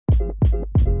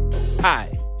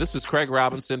Hi, this is Craig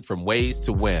Robinson from Ways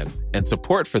to Win, and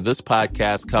support for this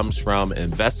podcast comes from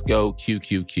Invesco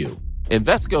QQQ.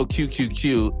 Invesco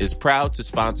QQQ is proud to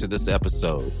sponsor this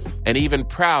episode, and even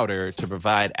prouder to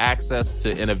provide access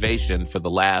to innovation for the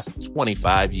last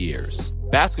 25 years.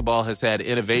 Basketball has had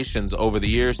innovations over the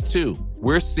years, too.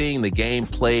 We're seeing the game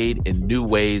played in new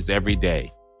ways every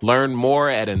day. Learn more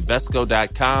at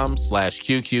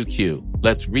Invesco.com/QQQ.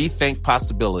 Let's rethink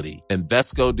possibility.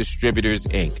 Invesco Distributors,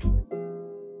 Inc.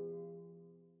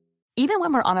 Even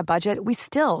when we're on a budget, we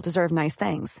still deserve nice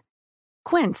things.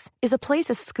 Quince is a place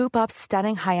to scoop up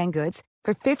stunning high-end goods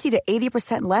for 50 to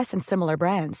 80% less than similar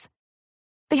brands.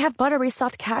 They have buttery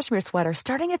soft cashmere sweaters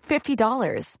starting at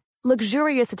 $50,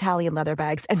 luxurious Italian leather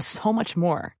bags, and so much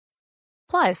more.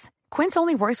 Plus, Quince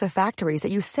only works with factories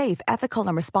that use safe, ethical,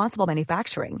 and responsible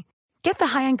manufacturing. Get the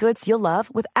high-end goods you'll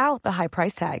love without the high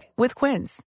price tag with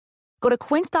Quince. Go to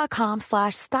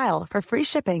quince.com/style for free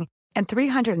shipping and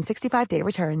 365-day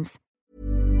returns.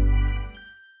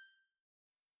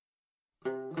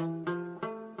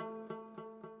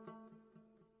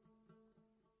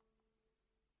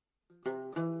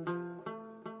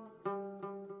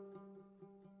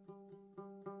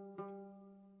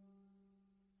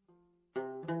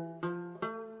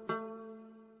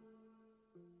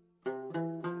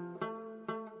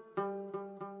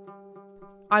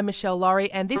 I'm Michelle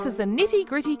Laurie, and this is the Nitty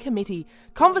Gritty Committee,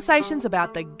 conversations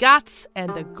about the guts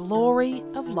and the glory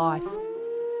of life.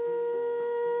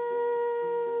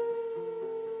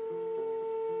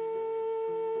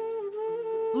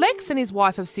 Lex and his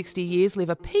wife of 60 years live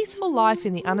a peaceful life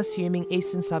in the unassuming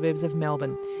eastern suburbs of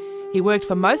Melbourne. He worked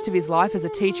for most of his life as a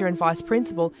teacher and vice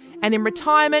principal, and in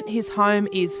retirement his home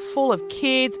is full of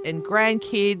kids and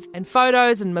grandkids and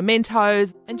photos and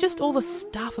mementos and just all the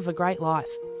stuff of a great life.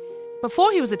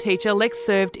 Before he was a teacher, Lex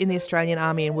served in the Australian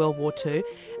Army in World War II,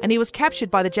 and he was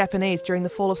captured by the Japanese during the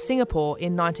fall of Singapore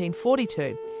in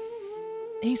 1942.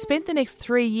 He spent the next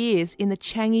 3 years in the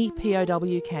Changi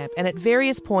POW camp and at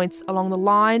various points along the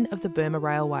line of the Burma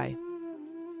Railway.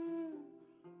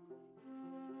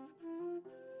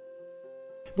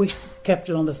 We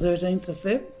captured on the 13th of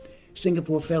Feb.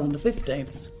 Singapore fell on the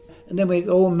 15th. And then we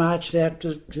all marched out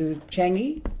to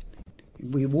Changi.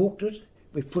 We walked it.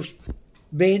 We pushed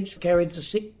beds, carried the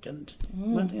sick and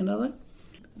one thing another.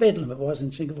 Bedlam it was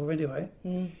in Singapore anyway.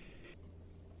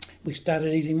 We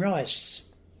started eating rice,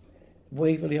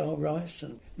 weevily old rice,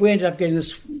 and we ended up getting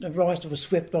the rice that was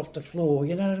swept off the floor,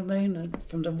 you know what I mean? And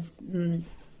from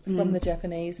the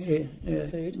Japanese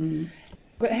food.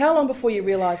 But how long before you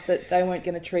realised that they weren't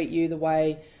going to treat you the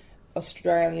way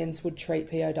Australians would treat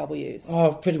POWs?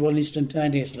 Oh, pretty well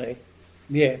instantaneously,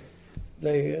 yeah.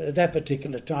 At that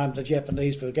particular time, the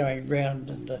Japanese were going round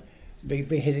and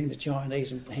beheading the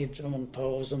Chinese and heads on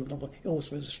poles and all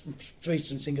through the streets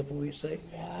in Singapore, you see.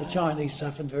 Wow. The Chinese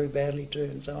suffered very badly too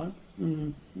and so on.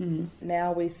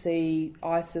 Now we see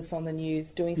ISIS on the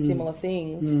news doing similar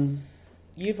things.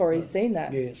 You've already seen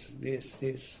that? Yes.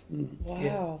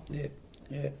 Wow.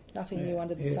 Yeah. Nothing new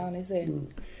under the sun, is there?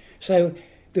 So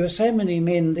there were so many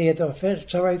men there that I felt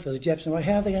sorry for the Japanese.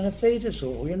 How are they going to feed us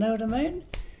all, you know what I mean?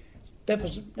 That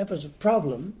was a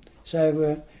problem.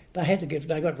 So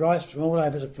they got rice from all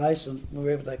over the place and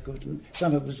wherever they could, and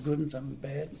some of it was good and some was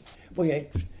bad. We ate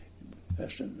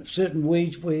certain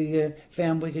weeds we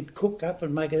found we could cook up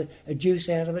and make a juice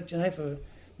out of it, you know, for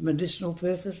medicinal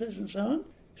purposes and so on.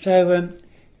 So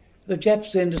the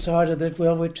Japs then decided that,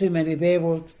 well, we're too many there,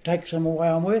 we'll take some away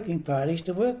on working parties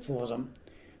to work for them.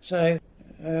 So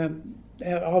I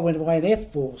went away in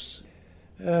F-Force.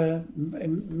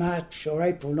 In March or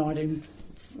April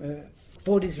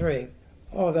 1943.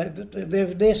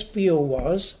 Their spiel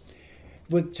was,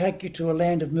 we'd take you to a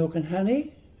land of milk and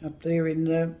honey up there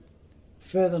in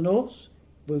further north.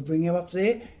 We'll bring you up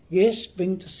there. Yes,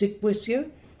 bring the sick with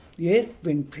you. Yes,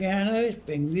 bring pianos,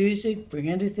 bring music, bring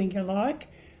anything you like.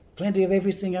 Plenty of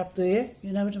everything up there,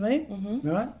 you know what I mean?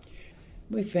 Right?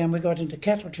 We found we got into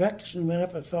cattle trucks and went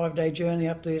up a 5-day journey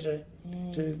up there to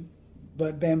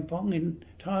Bampong in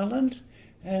Thailand,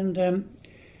 and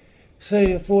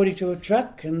 30 or 40 to a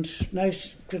truck, and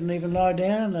couldn't even lie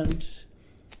down, and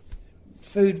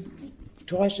food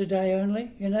twice a day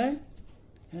only, you know,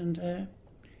 and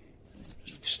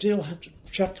still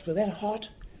trucks were that hot,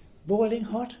 boiling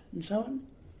hot, and so on.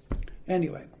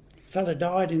 Anyway, fella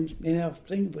died in our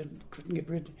thing. We couldn't get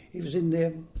rid. He was in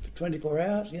there for 24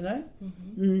 hours, you know.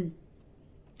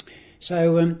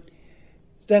 So.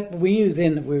 That we knew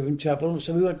then that we were in trouble,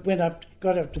 so we got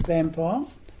up to Bampong,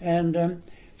 and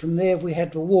from there we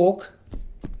had to walk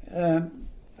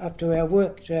up to our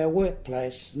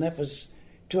workplace, and that was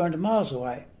 200 miles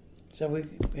away. So we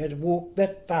had to walk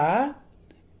that far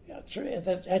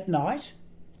at night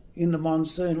in the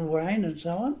monsoonal rain and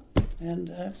so on.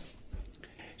 And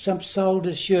some sold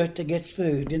a shirt to get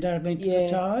food, you know what I mean, to the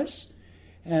ties.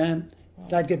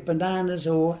 They'd get bananas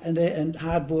and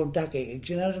hard-boiled duck eggs,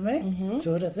 you know what I mean,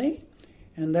 sort of thing.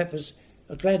 And that was,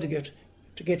 I was glad to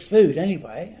get food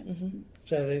anyway.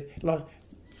 So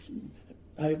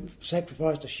they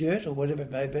sacrificed a shirt or whatever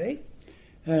it may be.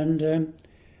 And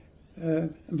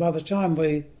by the time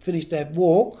we finished that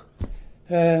walk,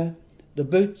 the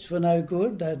boots were no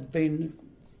good. They'd been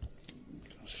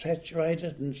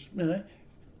saturated and,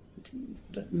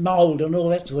 mould and all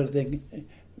that sort of thing.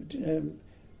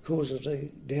 Causes the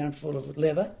downfall of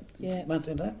leather, one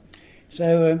thing like that.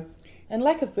 So, and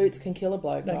lack of boots can kill a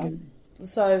bloke, right?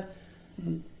 So,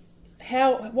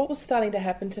 what was starting to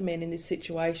happen to men in this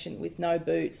situation with no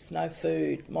boots, no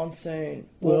food, monsoon,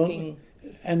 walking?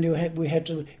 Well, and we had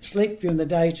to sleep during the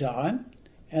daytime,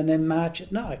 and then march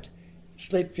at night.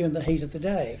 Sleep during the heat of the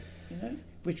day,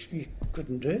 which you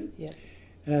couldn't do.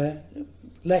 Yeah.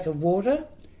 Lack of water.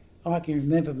 I can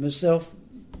remember myself.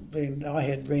 I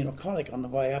had renal colic on the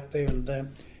way up there, and I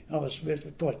was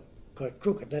quite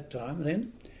crook at that time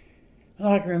then. And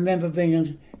I can remember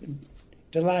being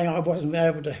delaying. I wasn't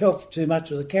able to help too much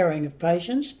with the carrying of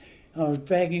patients. I was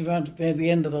dragging around to the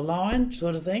end of the line,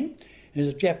 sort of thing. There's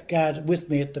a Jap guard with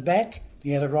me at the back.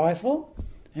 He had a rifle,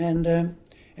 and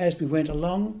as we went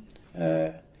along,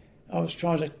 I was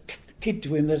trying to kid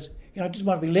to him that I didn't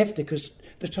want to be left there because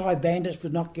the Thai bandits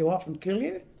would knock you off and kill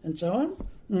you, and so on.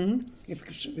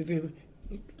 If you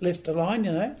left the line,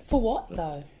 For what,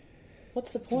 though?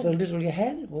 What's the point? For the little you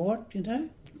had, or what,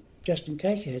 just in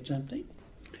case you had something.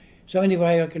 So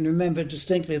anyway, I can remember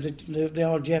distinctly the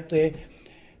old Jap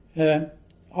there.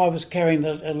 I was carrying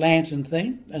a lantern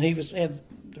thing, and he had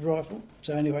the rifle.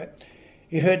 So anyway,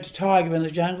 he heard the tiger in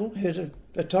the jungle, heard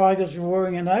the tigers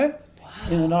roaring, in the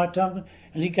night time,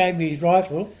 and he gave me his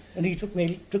rifle, and he took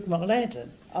my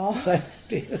lantern. Oh. So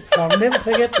I'll never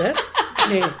forget that.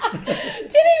 Yeah.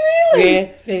 Did he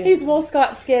really? Yeah. He's more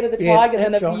scared of the tiger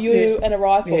than of you and a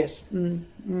rifle. Yes.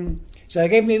 So he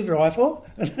gave me the rifle,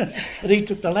 and he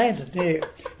took the lantern.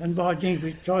 And by James,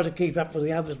 we tried to keep up with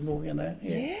the others more.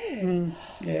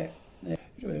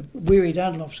 Weary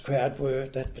Dunlop's crowd were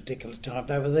at that particular time.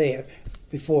 They were there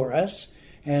before us,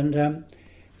 and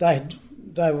they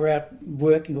were out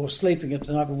working or sleeping at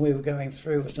the night when we were going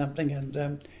through or something, and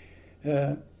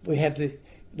we had to.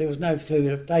 There was no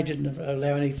food. They didn't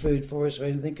allow any food for us or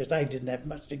anything because they didn't have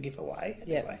much to give away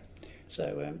anyway.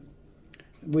 So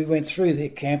we went through their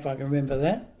camp, I can remember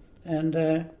that. And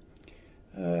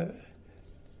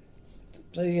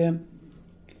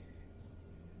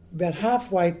about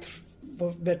halfway,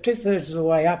 about 2/3 of the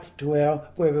way up to where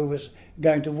we was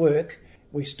going to work,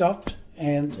 we stopped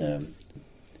and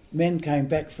men came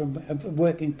back from a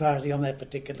working party on that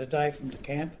particular day from the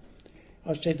camp.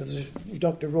 I said to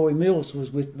Dr. Roy Mills was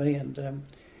with me, and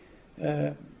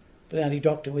the only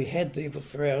doctor we had there was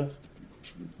for our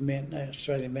men,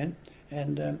 Australian men,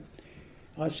 and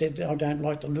I said, I don't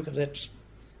like to look at that.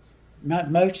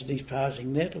 Most of these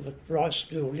passing net of the rice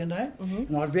school, and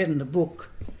I'd read in the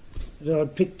book that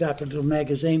I'd picked up a little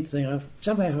magazine thing.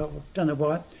 Somehow, I don't know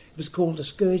why, it was called The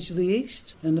Scourge of the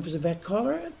East, and it was about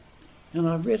cholera. And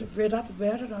I read up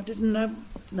about it. I didn't know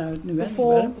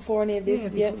before any of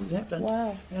this. Yeah, before it happened.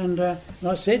 Wow. And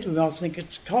I said to him, I think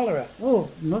it's cholera. Oh,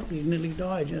 not he nearly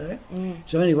died,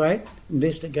 So anyway,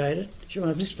 investigated. Sure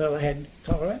enough, this fellow had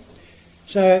cholera.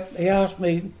 So he asked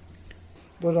me,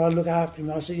 would I look after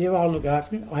him? I said, yeah, I'll look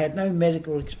after him. I had no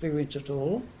medical experience at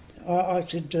all. I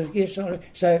said, yes. So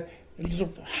a little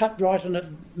hut right in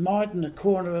the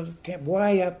corner of the camp,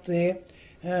 way up there,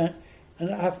 and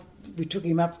we took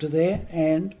him up to there,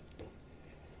 and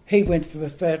he went from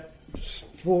about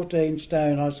 14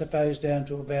 stone, I suppose, down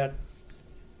to about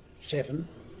 7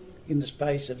 in the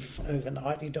space of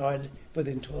overnight. He died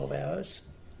within 12 hours,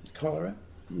 cholera.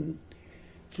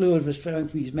 Fluid was flowing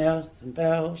from his mouth and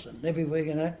bowels and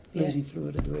everywhere, losing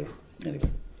fluid everywhere. Anyway,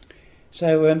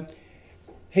 so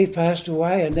he passed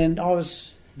away, and then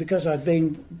because I'd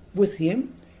been with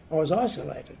him, I was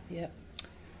isolated. Yeah.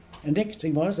 And next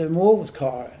thing was, there were more with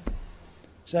cholera.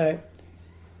 So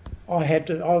I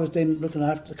was then looking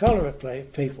after the cholera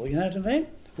people, you know what I mean?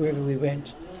 Wherever we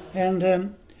went. And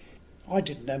I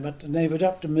didn't know much. And then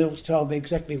Dr. Mills told me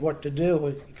exactly what to do, or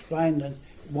explained and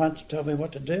once told me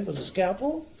what to do with a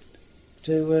scalpel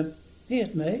to,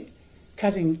 here's me,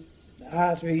 cutting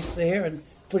arteries there and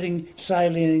putting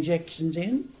saline injections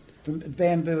in from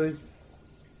bamboo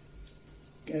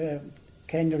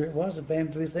cannula it was, a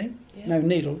bamboo thing. Yeah. No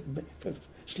needle,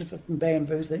 slip of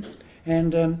bamboo thing.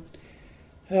 And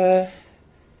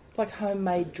Like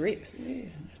homemade drips. Yeah,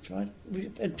 that's right.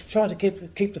 And trying to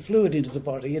keep the fluid into the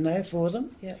body, for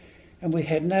them. Yeah. And we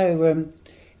had no...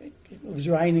 it was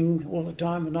raining all the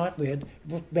time at night. We had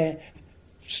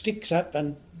sticks up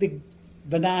and big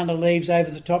banana leaves over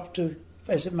the top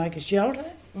as it make a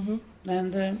shelter. Mm-hmm.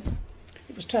 And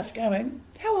it was tough going.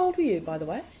 How old were you, by the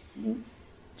way?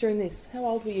 During this, how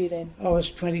old were you then? I was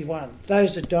 21.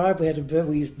 Those that died, we had to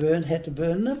burn. Had to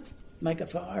burn them, make a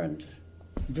fire and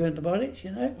burn the bodies.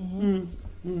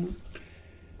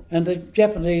 And the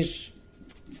Japanese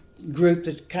group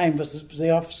that came with the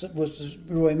officer was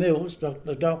Roy Mills,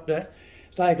 the doctor.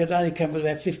 They could only come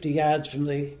about 50 yards from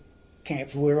the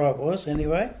camp where I was,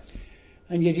 anyway.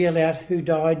 And you'd yell out who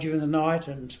died during the night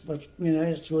and what,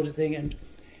 that sort of thing, and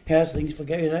how things were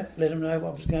going. Let them know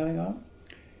what was going on.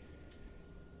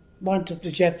 The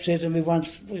Jap said to me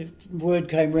once, word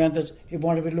came round that he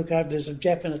wanted me to look after. There's a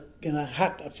Jap in a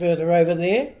hut further over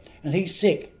there, and he's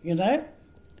sick, and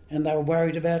they were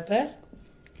worried about that.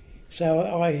 So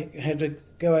I had to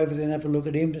go over there and have a look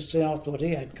at him to see. I thought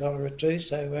he had cholera too,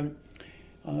 so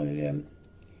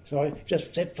I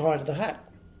just set fire to the hut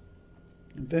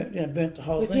and burnt the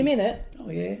whole thing. With him in it? Oh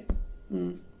yeah.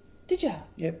 Did you?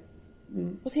 Yep.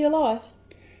 Was he alive?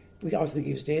 I think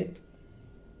he was dead.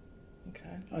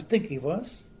 Okay. I think he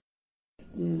was.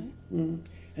 And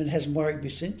it hasn't worried me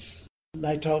since.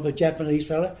 They told the Japanese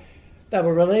fella they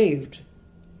were relieved.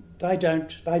 They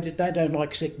don't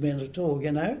like sick men at all,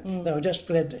 They were just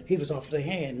glad that he was off their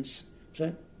hands.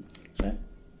 So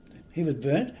he was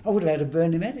burnt. I would have had to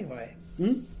burn him anyway.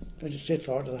 They just set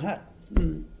fire to the hut.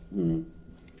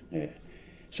 Yeah.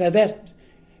 So that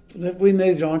we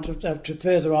moved on to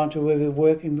further on to where we were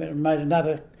working. Made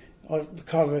another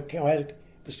cholera. I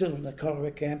was still in the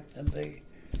cholera camp, and I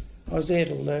was there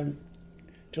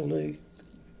till the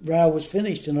rail was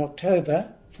finished in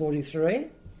October '43,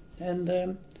 and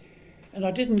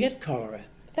I didn't get cholera.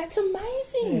 That's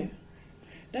amazing. Yeah.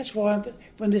 That's why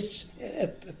when this,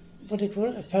 what do you call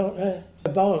it,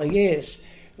 Ebola, yes,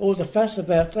 all the fuss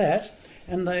about that,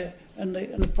 and the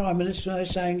Prime Minister was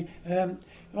saying,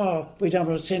 we don't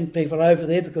want to send people over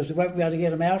there because we won't be able to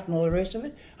get them out and all the rest of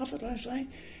it. I was saying,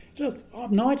 look,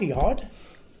 I'm 90-odd.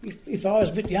 If I was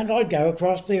a bit younger, I'd go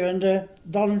across there and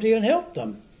volunteer and help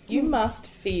them. You must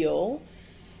feel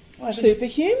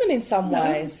superhuman in some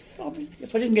ways.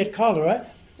 If I didn't get cholera,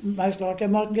 most likely I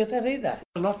mightn't get that either.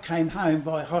 A lot came home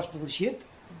by hospital ship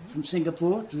from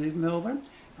Singapore to Melbourne.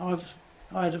 I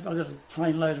got a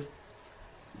plane load of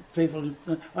people.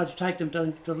 I had to take them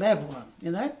to Labuan,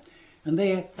 and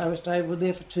there they were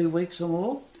there for 2 weeks or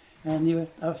more, and they were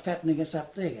fattening us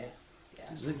up there.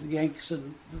 Yeah. The Yanks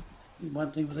and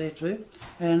one thing were there too,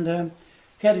 and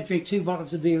had to drink 2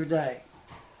 bottles of beer a day.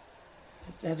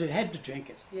 Had to drink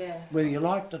it. Yeah. Whether you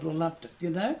liked it or loved it,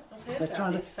 They're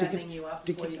trying to get you up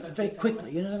very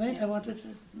quickly, you know what I mean? Yeah. I wanted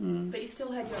to. But you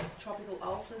still had your tropical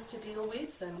ulcers to deal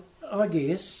with, and I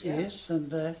guess, yeah. yes,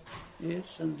 and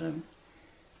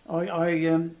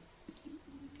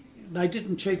they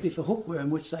didn't treat me for hookworm,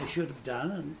 which they should have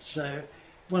done, and so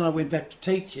when I went back to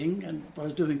teaching, and I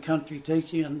was doing country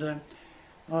teaching, and I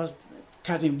was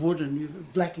cutting wood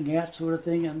and blacking out sort of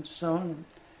thing, and so on.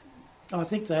 I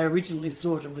think they originally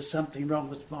thought it was something wrong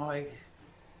with my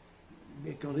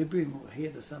equilibrium or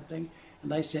head or something, and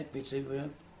they sent me to,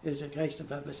 education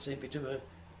department sent me to a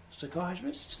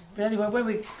psychiatrist. But anyway, when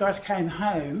we came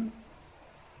home,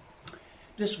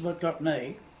 this is what got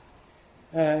me.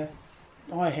 I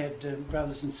had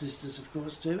brothers and sisters, of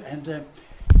course, too, and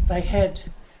they had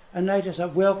a notice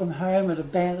of welcome home and a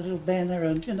little banner,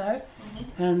 and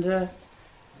and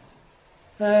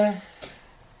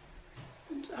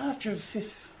after a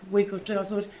week or two, I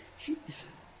thought, geez,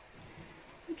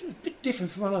 it was a bit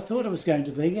different from what I thought it was going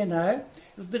to be, a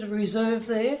bit of reserve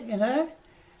there,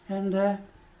 and now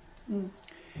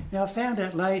I found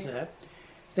out later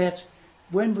that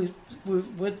when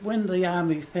the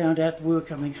army found out we were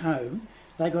coming home,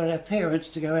 they got our parents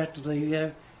to go out to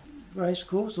the race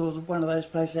course or one of those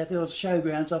places out there, or the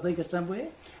showgrounds, I think, or somewhere,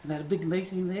 and they had a big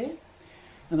meeting there,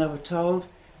 and they were told,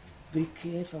 be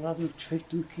careful of them, treat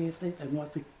them carefully. They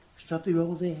might be something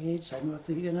wrong with their heads. They might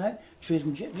be, treat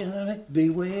them,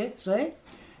 beware, see?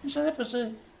 And so that was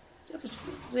the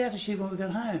attitude when we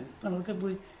got home.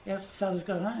 When our fellas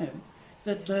got home,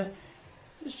 that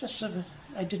it's just sort of,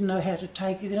 they didn't know how to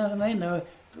take you. You know what I mean? They were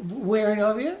wary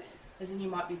of you. as in you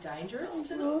might be dangerous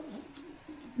to them.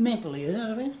 Mentally, you know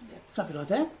what I mean? Yeah. Something like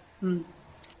that.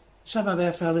 Some of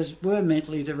our fellas were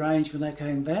mentally deranged when they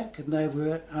came back, and they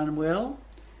were unwell.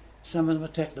 Some of them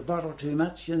attacked the bottle too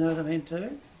much, you know what I mean,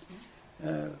 too.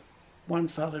 One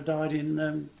fella died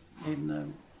in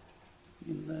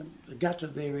the gutter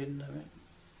there in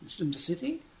the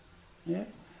city. Yeah,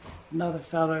 another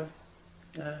fellow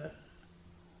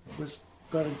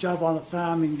got a job on a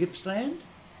farm in Gippsland,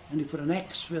 and he put an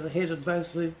axe through the head of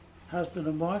both the husband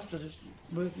and wife that is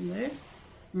working there.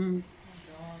 Mm.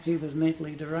 Oh, he was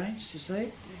mentally deranged, you see.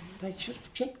 Mm-hmm. They should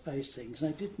have checked those things,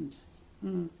 they didn't.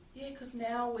 Mm. Yeah, because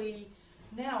now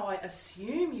I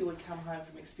assume you would come home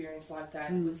from experience like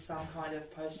that with some kind of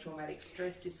post-traumatic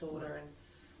stress disorder,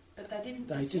 but they didn't.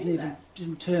 They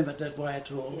didn't term it that way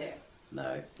at all. Yeah.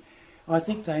 No, I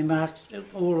think they marked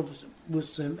all of it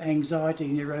with anxiety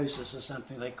neurosis or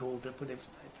something they called it, whatever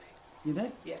they, you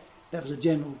know. Yeah. That was a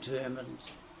general term,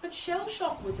 But shell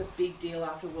shock was a big deal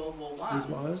after World War I. It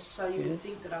was. So you would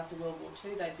think that after World War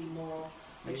II they'd be more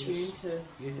attuned to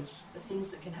the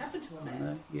things that can happen to a man. I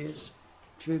know, yes.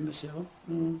 True myself.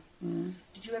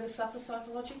 Did you ever suffer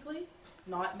psychologically?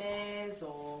 Nightmares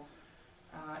or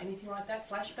anything like that?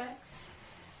 Flashbacks?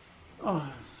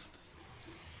 Oh,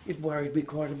 it worried me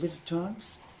quite a bit at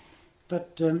times.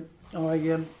 But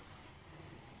I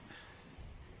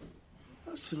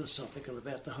was philosophical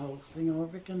about the whole thing, I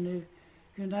reckon.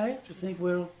 You know, to think,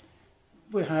 well,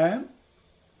 we're home.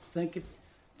 Think of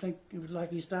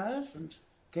lucky stars and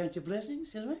count your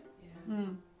blessings, you know?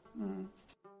 Yeah.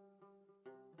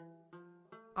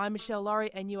 I'm Michelle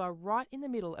Laurie, and you are right in the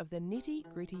middle of the Nitty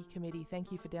Gritty Committee.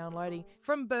 Thank you for downloading.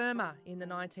 From Burma in the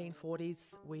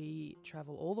 1940s, we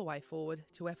travel all the way forward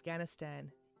to Afghanistan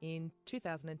in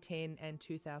 2010 and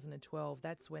 2012.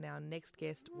 That's when our next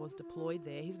guest was deployed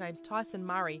there. His name's Tyson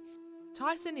Murray.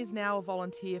 Tyson is now a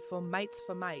volunteer for Mates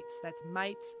for Mates. That's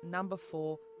Mates number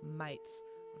 4 Mates.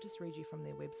 I'll just read you from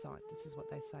their website. This is what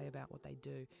they say about what they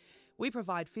do. We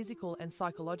provide physical and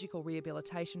psychological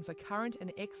rehabilitation for current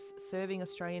and ex-serving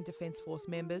Australian Defence Force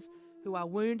members who are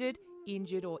wounded,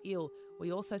 injured or ill.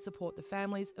 We also support the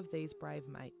families of these brave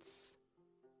mates.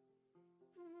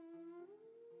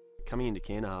 Coming into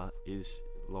Kandahar is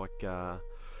like,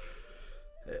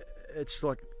 it's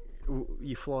like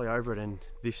you fly over it and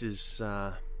this is,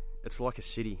 it's like a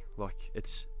city. Like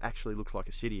it's actually looks like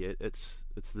a city. It's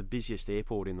the busiest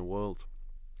airport in the world.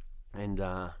 And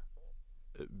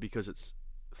because it's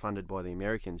funded by the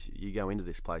Americans, you go into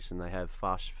this place and they have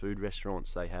fast food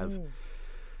restaurants, they have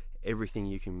everything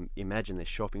you can imagine. There's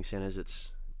shopping centres.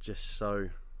 It's just so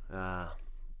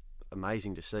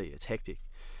amazing to see. It's hectic.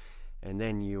 And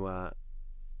then you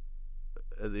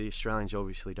the Australians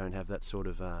obviously don't have that sort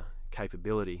of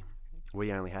capability.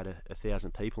 We only had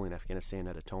 1,000 people in Afghanistan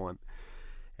at a time,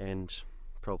 and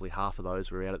probably half of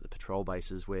those were out at the patrol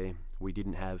bases where we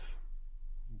didn't have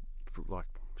like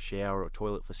shower or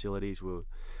toilet facilities. We were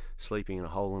sleeping in a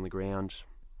hole in the ground.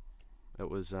 It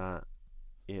was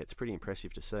it's pretty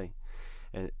impressive to see,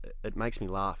 and it makes me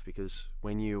laugh because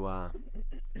when you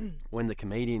when the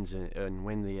comedians and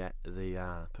when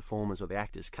the performers or the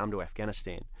actors come to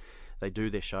Afghanistan, they do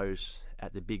their shows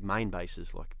at the big main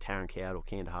bases like Tarin Kowt or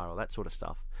Kandahar or that sort of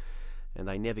stuff, and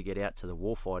they never get out to the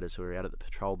warfighters who are out at the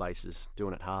patrol bases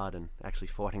doing it hard and actually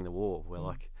fighting the war. We're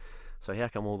like, so how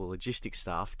come all the logistics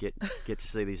staff get to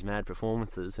see these mad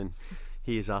performances, and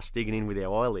here's us digging in with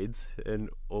our eyelids, and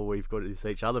all we've got is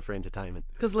each other for entertainment?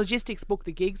 Because logistics book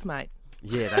the gigs, mate.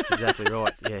 Yeah, that's exactly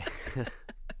right. Yeah,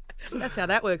 that's how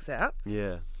that works out.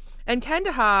 Yeah. And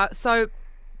Kandahar, so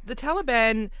the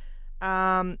Taliban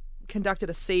conducted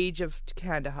a siege of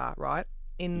Kandahar, right?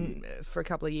 For a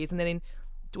couple of years, and then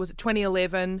was it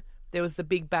 2011? There was the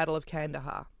big Battle of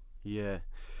Kandahar. Yeah.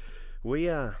 We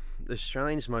the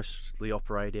Australians mostly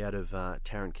operate out of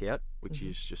Tarin Kowt, which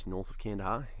is just north of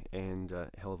Kandahar, and a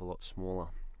hell of a lot smaller.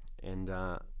 And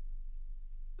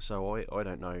so I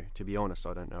don't know, to be honest,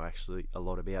 I don't know actually a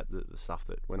lot about the stuff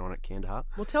that went on at Kandahar.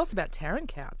 Well, tell us about Tarin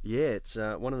Kowt. Yeah, it's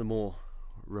one of the more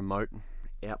remote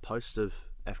outposts of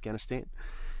Afghanistan.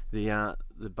 The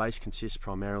base consists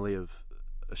primarily of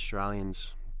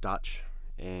Australians, Dutch,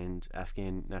 and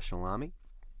Afghan National Army,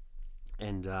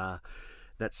 and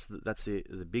that's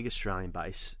the big Australian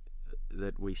base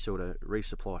that we sort of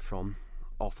resupply from.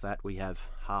 Off that, we have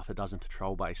half a dozen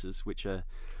patrol bases, which are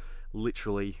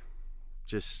literally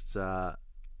just a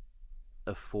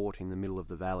fort in the middle of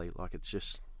the valley. Like it's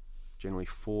just generally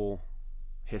 4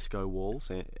 HESCO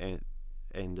walls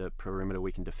and a perimeter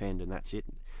we can defend, and that's it.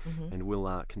 And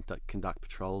we'll conduct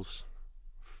patrols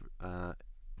out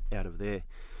of there.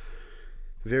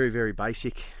 Very, very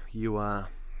basic.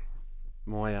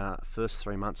 My first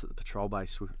 3 months at the patrol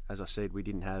base, as I said, we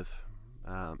didn't have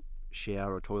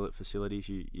shower or toilet facilities.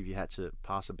 If you had to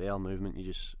pass a bowel movement, you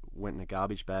just went in a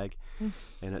garbage bag,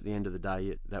 and at the end of the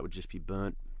day, that would just be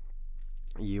burnt.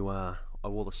 I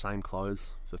wore the same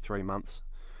clothes for 3 months.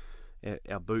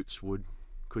 Our boots would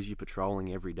because you're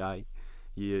patrolling every day,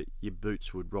 your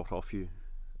boots would rot off you,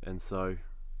 and so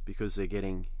because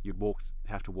you'd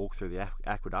have to walk through the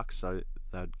aqueducts, so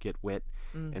they'd get wet,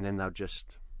 and then they'd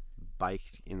just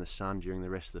bake in the sun during the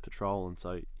rest of the patrol, and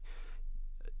so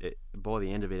by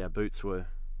the end of it, our boots were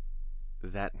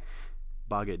that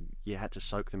buggered. You had to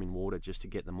soak them in water just to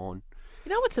get them on.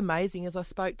 You know what's amazing is I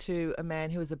spoke to a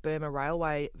man who was a Burma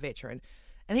Railway veteran,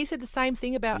 and he said the same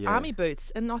thing about army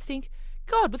boots. And I think,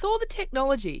 God, with all the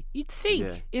technology, you'd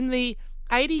think in the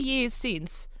 80 years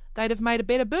since they'd have made a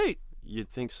better boot. You'd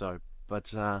think so,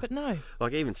 but no.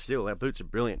 Like even still, our boots are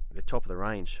brilliant. They're top of the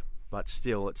range, but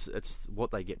still, it's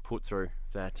what they get put through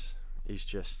that is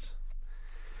just.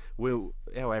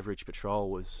 Our average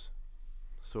patrol was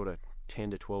sort of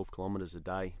 10 to 12 kilometres a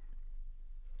day,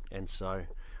 and so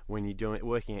when you're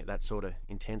working at that sort of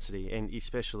intensity, and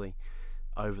especially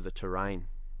over the terrain,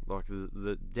 like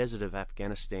the desert of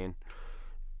Afghanistan,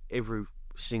 every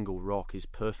single rock is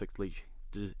perfectly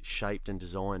shaped and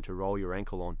designed to roll your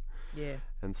ankle on. Yeah.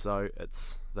 And so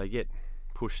they get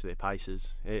pushed their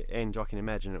paces, and I can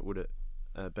imagine it would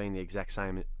have been the exact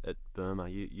same at Burma.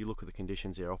 You look at the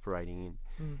conditions they're operating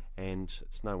in, and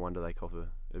it's no wonder they cop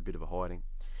a bit of a hiding.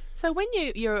 So when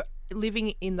you're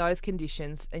living in those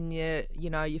conditions and you're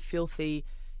filthy,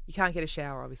 you can't get a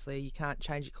shower, obviously, you can't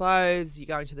change your clothes, you're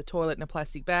going to the toilet in a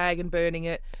plastic bag and burning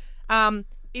it.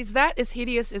 Is that as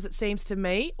hideous as it seems to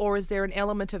me, or is there an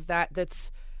element of that that's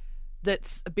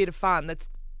a bit of fun, that's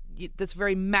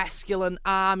very masculine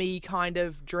army kind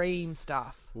of dream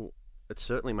stuff? Well, it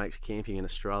certainly makes camping in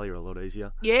Australia a lot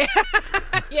easier. Yeah,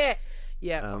 yeah.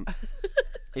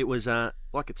 It was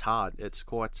it's hard. It's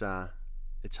quite.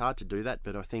 It's hard to do that,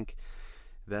 but I think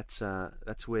that's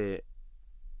where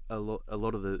a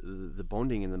lot of the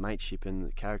bonding and the mateship and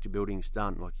the character building is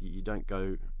done. Like you don't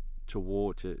go to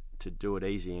war to do it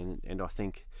easy, and I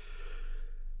think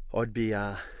I'd be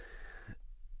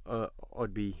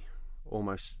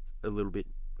almost a little bit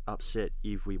upset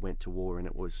if we went to war and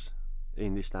it was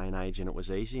in this day and age and it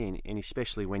was easy, and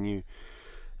especially when you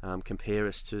compare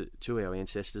us to our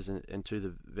ancestors and to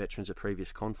the veterans of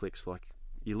previous conflicts. Like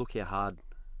you look how hard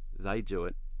they do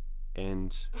it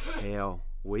and how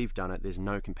we've done it, there's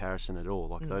no comparison at all.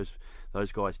 Like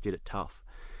those guys did it tough.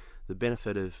 The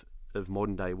benefit of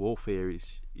modern day warfare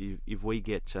is if we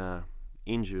get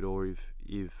injured, or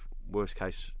if worst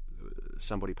case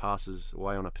somebody passes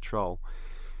away on a patrol,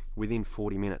 within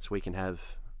 40 minutes we can have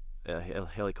a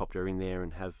helicopter in there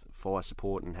and have fire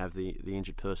support and have the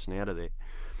injured person out of there.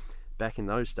 Back in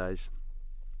those days,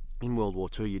 in World War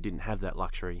II, you didn't have that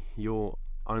luxury. Your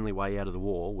only way out of the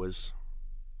war was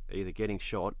either getting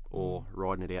shot or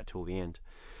riding it out till the end.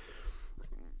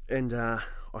 And I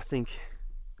think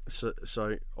so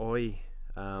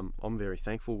I'm very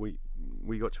thankful we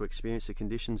got to experience the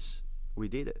conditions we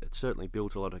did. It certainly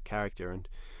built a lot of character,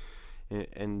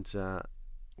 and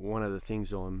one of the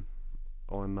things I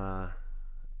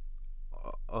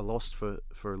lost for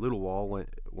a little while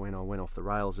when I went off the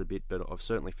rails a bit, but I've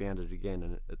certainly found it again,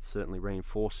 and it certainly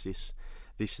reinforced this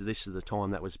is the time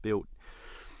that was built,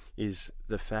 is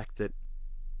the fact that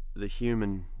the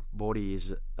human body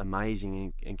is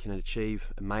amazing and can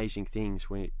achieve amazing things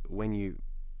when you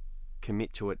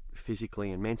commit to it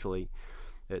physically and mentally.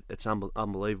 It's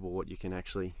unbelievable what you can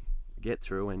actually get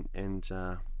through, and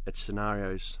it's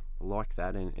scenarios like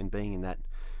that and being in that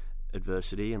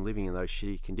adversity and living in those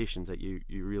shitty conditions that you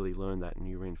really learn that and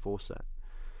you reinforce that.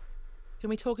 Can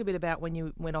we talk a bit about when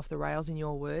you went off the rails, in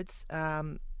your words?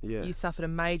 You suffered a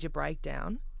major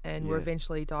breakdown and were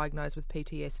eventually diagnosed with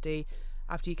PTSD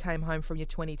after you came home from your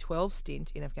 2012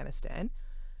 stint in Afghanistan.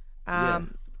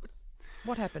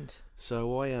 What happened?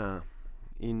 So I, on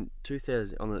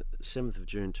the 7th of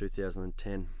June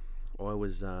 2010, I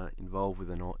was involved in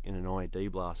an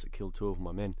IED blast that killed 2 of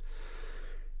my men.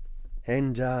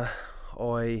 And after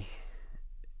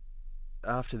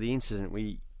the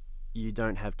incident, you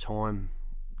don't have time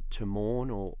to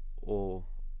mourn or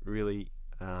really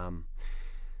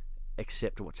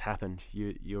accept what's happened.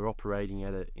 You're operating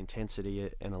at an intensity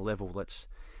and a level that's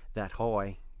that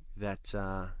high that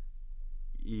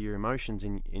your emotions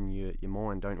in your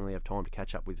mind don't really have time to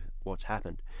catch up with what's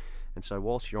happened. And so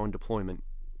whilst you're on deployment,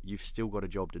 you've still got a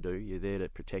job to do. You're there to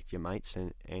protect your mates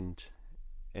and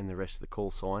the rest of the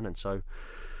call sign, and so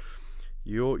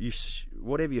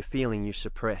whatever you're feeling, you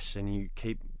suppress and you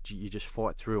just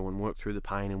fight through and work through the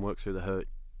pain and work through the hurt.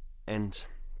 And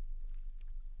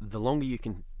the longer you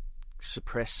can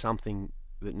suppress something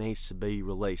that needs to be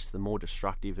released, the more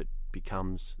destructive it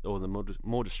becomes, or the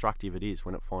more destructive it is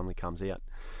when it finally comes out.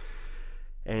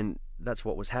 And that's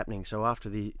what was happening. So after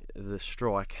the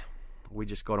strike, we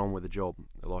just got on with the job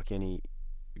like any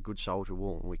good soldier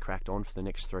will, and we cracked on for the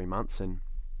next 3 months, and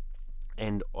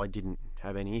I didn't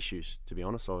have any issues, to be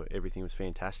honest. Everything was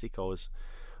fantastic. I was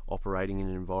operating in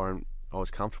an environment I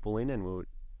was comfortable in, and we were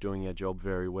doing our job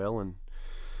very well. And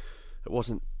it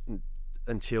wasn't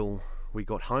until we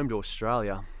got home to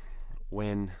Australia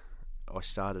when I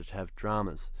started to have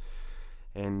dramas.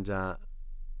 And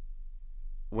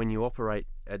when you operate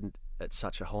at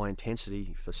such a high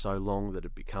intensity for so long that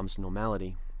it becomes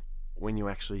normality, when you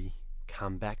actually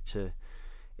come back to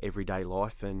everyday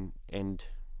life and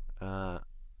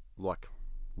like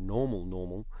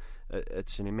normal,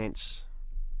 it's an immense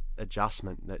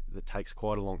adjustment that takes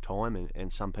quite a long time,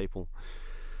 and some people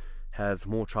have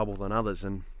more trouble than others.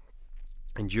 And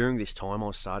during this time, I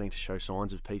was starting to show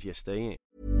signs of PTSD.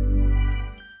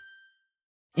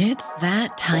 It's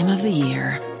that time of the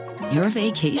year. Your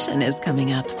vacation is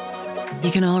coming up.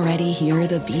 You can already hear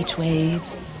the beach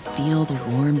waves, feel the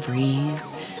warm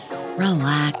breeze,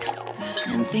 relax,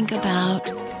 and think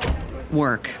about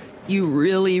work. You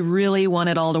really, really want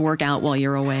it all to work out while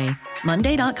you're away.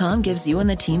 Monday.com gives you and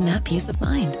the team that peace of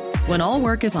mind. When all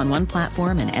work is on one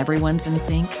platform and everyone's in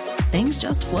sync, things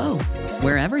just flow.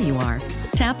 Wherever you are,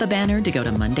 tap the banner to go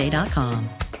to Monday.com.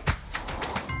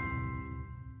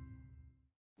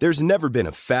 There's never been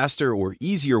a faster or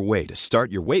easier way to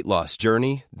start your weight loss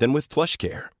journey than with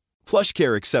PlushCare.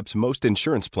 PlushCare accepts most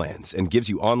insurance plans and gives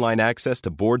you online access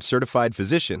to board-certified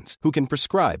physicians who can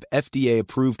prescribe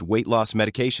FDA-approved weight loss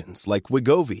medications like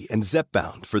Wegovy and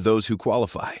Zepbound for those who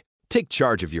qualify. Take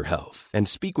charge of your health and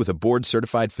speak with a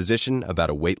board-certified physician about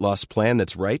a weight loss plan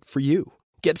that's right for you.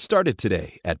 Get started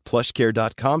today at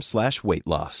plushcare.com/weight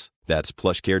loss. That's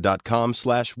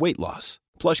plushcare.com/weight loss.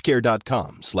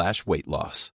 plushcare.com/weight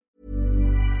loss.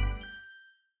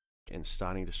 And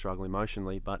starting to struggle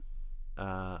emotionally, but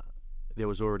there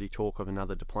was already talk of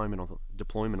another deployment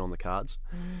on the cards.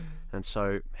 And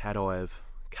so had I have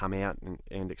come out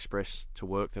and expressed to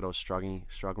work that I was struggling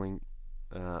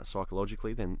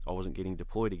psychologically, then I wasn't getting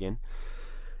deployed again.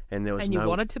 And there was you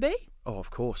wanted to be? Oh,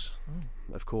 of course.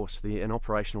 Of course. An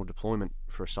operational deployment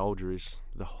for a soldier is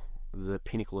the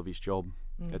pinnacle of his job.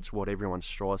 It's what everyone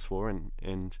strives for, and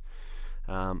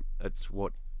it's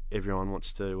what everyone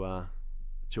wants to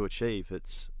achieve.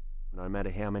 It's no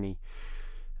matter how many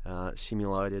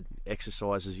simulated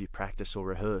exercises you practice or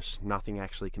rehearse, nothing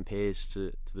actually compares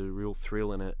to the real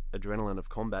thrill and adrenaline of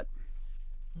combat.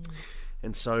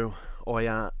 And so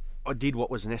I did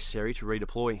what was necessary to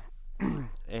redeploy,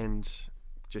 and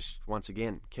just once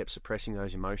again kept suppressing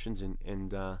those emotions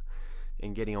and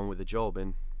getting on with the job.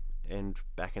 And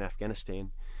back in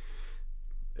Afghanistan,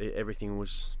 everything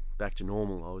was back to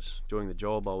normal. I was doing the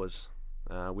job. I was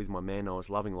with my men. I was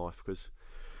loving life, because,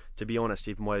 to be honest,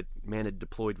 if my men had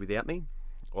deployed without me,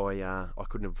 I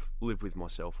couldn't have lived with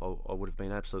myself. I would have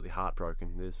been absolutely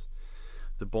heartbroken. There's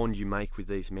the bond you make with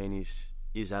these men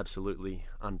is absolutely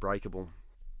unbreakable.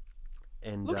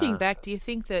 And looking back, do you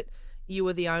think that you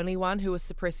were the only one who was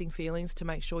suppressing feelings to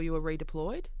make sure you were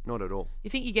redeployed? Not at all. You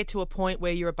think you get to a point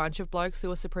where you're a bunch of blokes who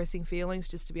are suppressing feelings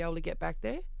just to be able to get back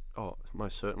there? Oh,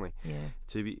 most certainly. Yeah.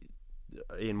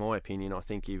 In my opinion, I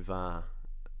think if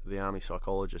the army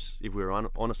psychologists, if we were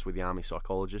honest with the army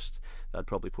psychologists, they'd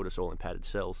probably put us all in padded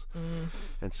cells.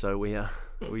 And so we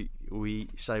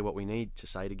say what we need to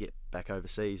say to get back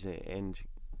overseas and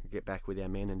get back with our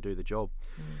men and do the job.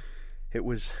 It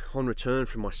was on return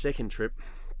from my second trip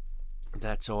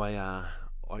that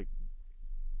I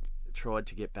tried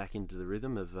to get back into the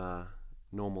rhythm of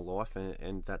normal life,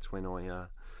 and that's when I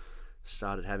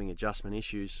started having adjustment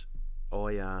issues.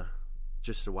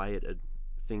 Just the way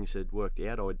things had worked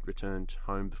out, I'd returned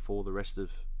home before the rest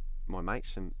of my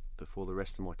mates and before the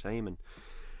rest of my team,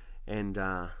 and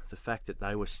the fact that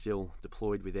they were still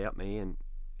deployed without me and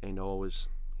I was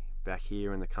back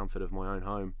here in the comfort of my own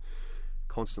home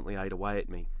constantly ate away at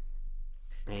me.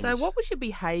 So what was your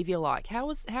behaviour like? How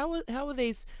were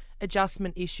these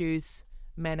adjustment issues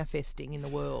manifesting in the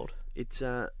world? It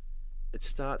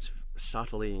starts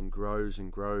subtly and grows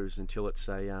until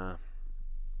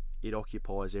it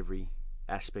occupies every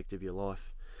aspect of your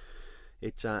life.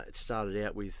 It started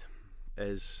out with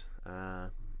as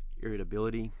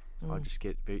irritability. I just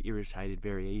get very irritated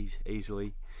very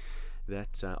easily.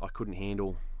 That I couldn't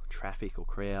handle traffic or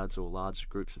crowds or large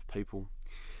groups of people.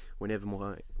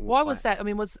 Why was that? I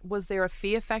mean, was there a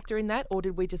fear factor in that, or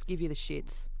did we just give you the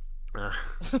shits? I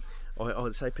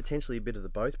would say potentially a bit of the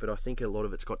both, but I think a lot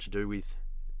of it's got to do with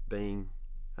being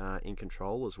in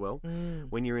control as well.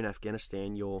 When you're in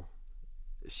Afghanistan, you're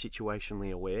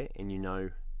situationally aware, and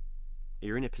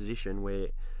you're in a position where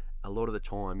a lot of the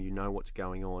time you know what's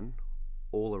going on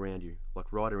all around you,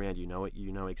 like right around you.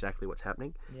 You know exactly what's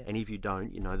happening. Yeah. And if you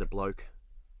don't, the bloke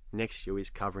next to you is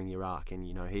covering your arc, and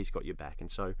he's got your back. And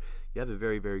so you have a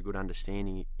very, very good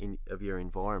understanding of your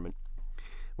environment.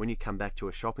 When you come back to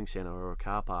a shopping centre or a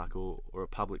car park or a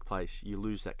public place, you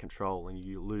lose that control, and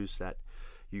you lose that.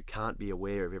 You can't be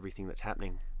aware of everything that's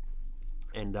happening,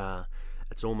 and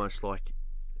it's almost like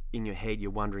in your head you're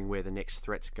wondering where the next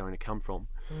threat's going to come from.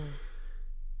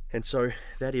 And so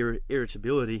that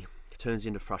irritability turns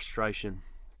into frustration,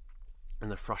 and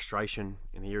the frustration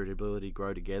and the irritability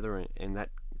grow together, and that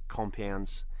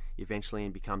compounds eventually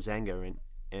and becomes anger,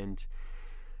 and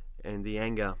the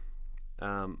anger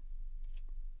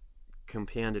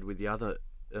compounded with the other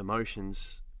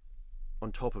emotions.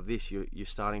 On top of this, you're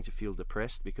starting to feel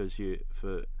depressed because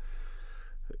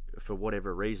for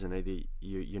whatever reason, either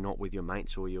you're not with your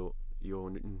mates, or you're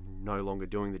no longer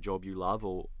doing the job you love,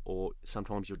 or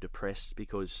sometimes you're depressed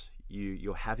because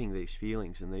you're having these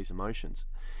feelings and these emotions,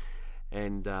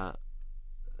 and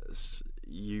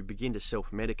you begin to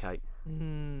self-medicate,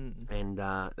 and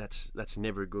that's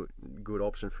never a good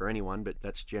option for anyone. But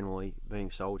that's generally,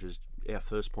 being soldiers, our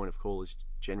first point of call is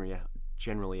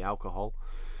generally alcohol.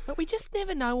 But we just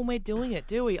never know when we're doing it,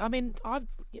 do we? I mean,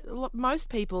 most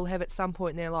people have at some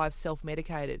point in their lives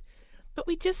self-medicated, but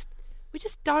we just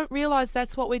don't realise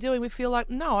that's what we're doing. We feel like,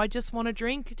 no, I just want to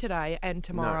drink today and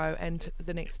tomorrow and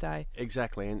the next day.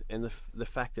 Exactly, and the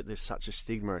fact that there's such a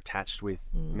stigma attached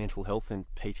with mental health and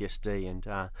PTSD, and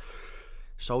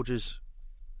soldiers,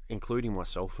 including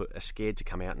myself, are scared to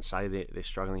come out and say they're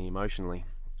struggling emotionally.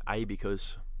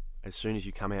 Because as soon as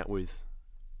you come out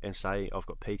and say, I've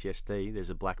got PTSD, there's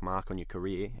a black mark on your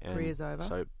career. And career's over.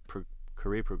 So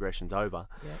career progression's over.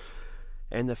 Yep.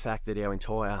 And the fact that our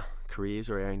entire careers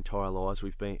or our entire lives,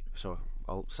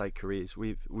 I'll say careers,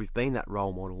 we've been that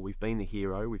role model, we've been the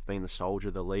hero, we've been the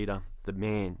soldier, the leader, the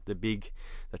man, the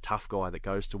tough guy that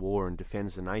goes to war and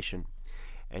defends the nation.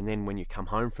 And then when you come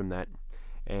home from that,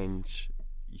 and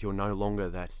you're no longer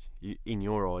that, in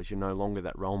your eyes, you're no longer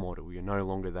that role model, you're no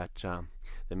longer that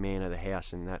the man of the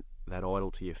house and that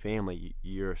idol to your family,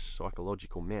 you're a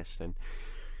psychological mess, and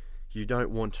you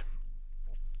don't want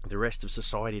the rest of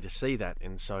society to see that.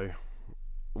 And so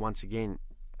once again,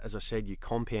 as I said, you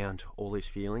compound all these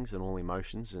feelings and all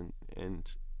emotions,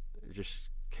 and just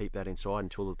keep that inside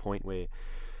until the point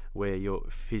where you're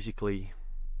physically,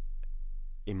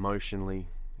 emotionally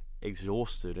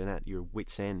exhausted and at your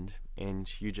wit's end,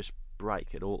 and you just break.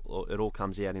 It all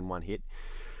comes out in one hit,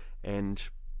 and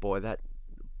by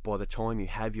the time you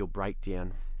have your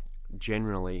breakdown,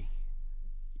 generally,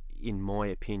 in my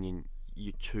opinion,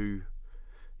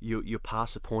 you're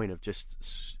past the point of just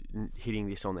hitting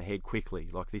this on the head quickly.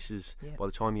 Like, this is, by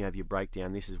the time you have your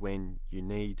breakdown, this is when you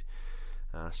need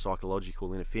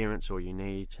psychological interference, or you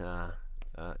need to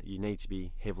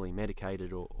be heavily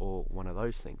medicated, or one of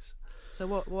those things. So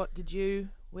where did you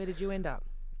end up?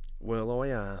 Well,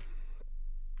 I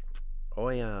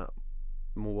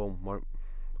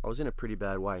was in a pretty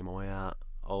bad way. I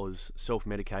was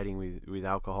self-medicating with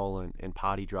alcohol and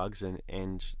party drugs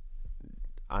and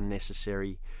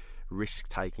unnecessary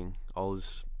risk-taking. I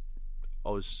was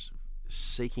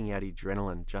seeking out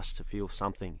adrenaline just to feel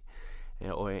something,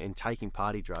 and taking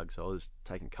party drugs. I was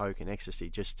taking coke and ecstasy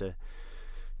just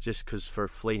because for a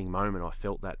fleeting moment I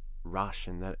felt that rush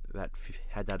and that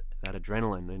had that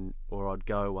adrenaline, or I'd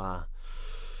go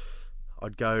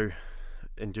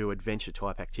and do adventure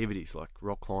type activities like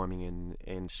rock climbing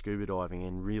and scuba diving,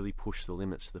 and really push the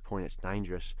limits to the point it's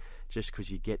dangerous, just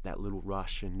because you get that little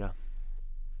rush. And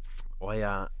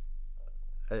I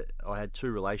had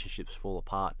 2 relationships fall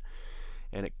apart,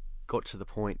 and it got to the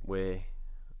point where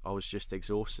I was just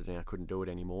exhausted and I couldn't do it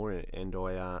anymore, and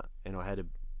I had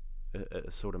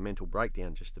a sort of mental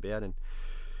breakdown just about, and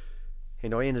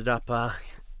I ended up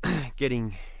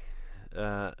getting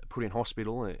put in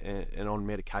hospital and on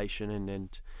medication,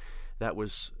 and that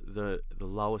was the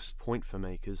lowest point for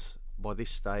me, because by this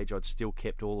stage I'd still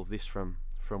kept all of this from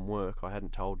work. I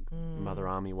hadn't told Mother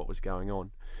Army what was going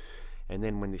on, and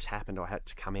then when this happened, I had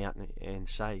to come out and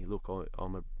say, look,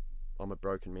 I'm a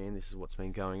broken man, this is what's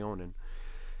been going on,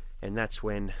 and that's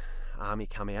when Army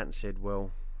come out and said,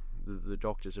 well, the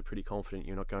doctors are pretty confident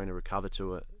you're not going to recover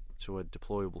to a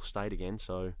deployable state again,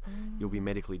 so you'll be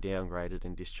medically downgraded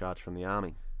and discharged from the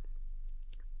Army.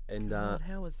 And God,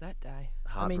 how was that day?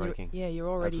 Heartbreaking. I mean, you're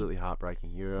already absolutely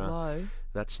heartbreaking. You're low.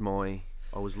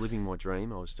 I was living my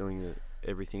dream. I was doing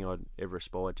everything I'd ever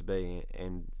aspired to be,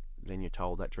 and then you're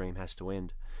told that dream has to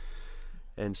end.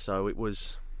 And so it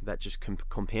was that just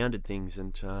compounded things,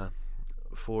 and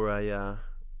for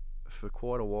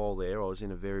quite a while there, I was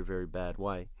in a very, very bad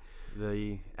way.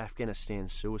 the Afghanistan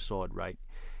suicide rate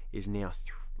is now,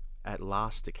 at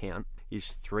last account,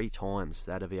 is 3 times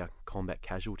that of our combat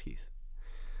casualties.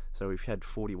 So we've had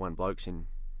 41 blokes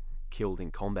killed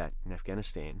in combat in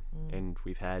Afghanistan, and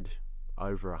we've had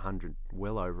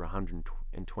well over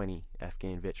 120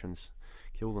 Afghan veterans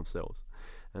kill themselves.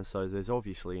 And so there's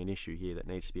obviously an issue here that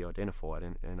needs to be identified,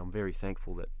 and I'm very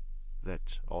thankful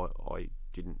that I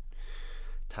didn't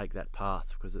take that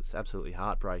path, because it's absolutely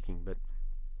heartbreaking. But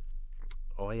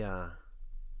I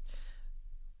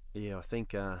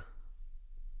think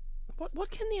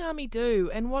what can the Army do,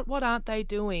 and what aren't they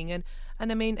doing? And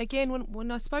I mean, again,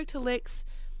 when I spoke to Lex,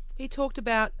 he talked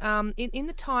about in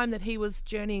the time that he was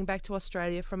journeying back to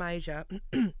Australia from Asia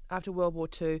after World War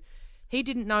II, he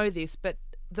didn't know this, but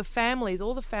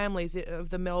all the families of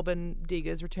the Melbourne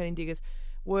diggers, returning diggers,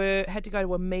 had to go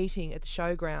to a meeting at the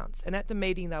showgrounds. And at the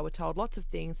meeting they were told lots of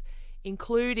things,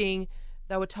 including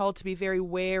they were told to be very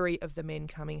wary of the men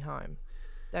coming home.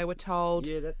 They were told...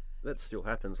 Yeah, that still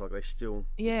happens. Like, they still...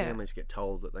 Yeah. Families get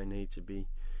told that they need to be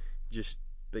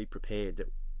prepared,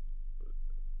 that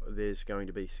there's going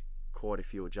to be quite a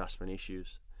few adjustment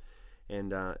issues,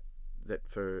 and that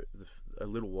for a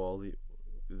little while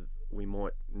we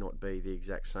might not be the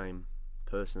exact same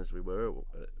person as we were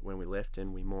when we left,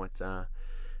 and we might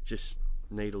just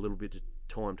need a little bit of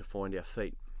time to find our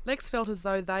feet. Lex felt as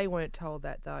though they weren't told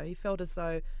that, though. He felt as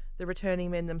though the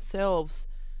returning men themselves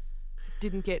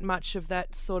didn't get much of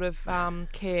that sort of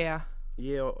care.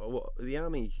 Yeah, well, the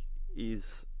Army's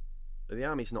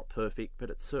not perfect, but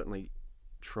it's certainly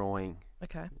trying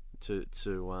to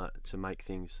make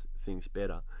things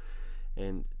better.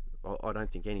 And I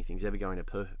don't think anything's ever going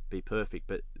to be perfect,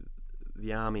 but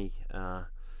the Army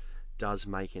does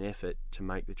make an effort to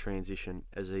make the transition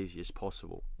as easy as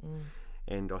possible.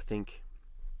 And I think...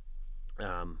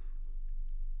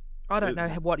 I don't know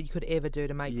what you could ever do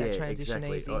to make that transition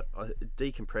easy.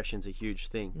 Decompression's a huge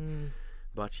thing,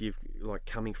 but you've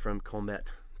coming from combat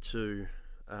to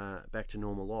back to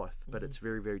normal life, but it's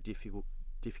very, very difficult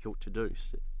to do.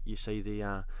 So you see,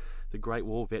 the Great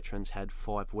War veterans had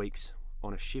 5 weeks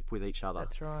on a ship with each other.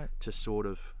 That's right. To sort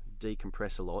of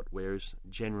decompress a lot, whereas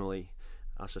generally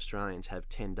us Australians have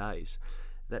 10 days.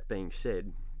 That being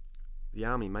said, the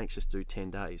Army makes us do 10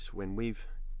 days. When we've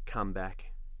come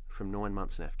back from 9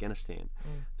 months in Afghanistan,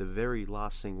 the very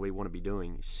last thing we want to be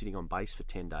doing is sitting on base for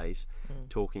 10 days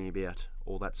talking about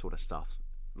all that sort of stuff,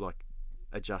 like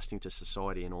adjusting to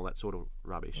society and all that sort of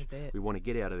rubbish. We want to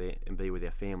get out of there and be with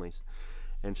our families.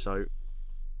 And so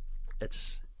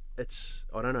it's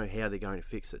I don't know how they're going to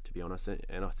fix it, to be honest,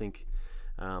 and I think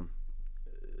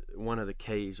one of the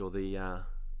keys, or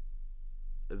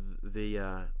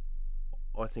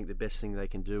I think the best thing they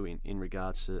can do in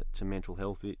regards to mental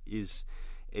health is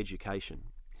education,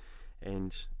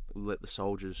 and let the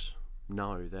soldiers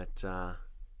know that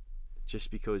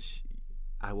just because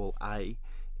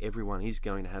everyone is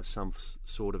going to have some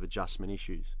sort of adjustment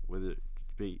issues, whether it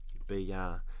be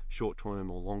short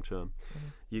term or long term.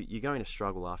 You're going to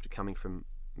struggle after coming from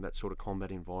that sort of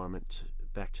combat environment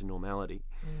back to normality,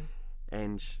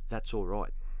 and that's all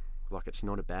right. Like, it's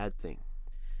not a bad thing.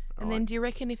 And then, do you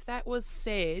reckon, if that was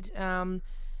said,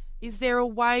 is there a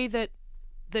way that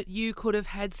you could have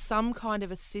had some kind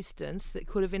of assistance that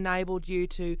could have enabled you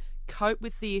to cope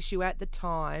with the issue at the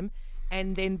time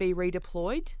and then be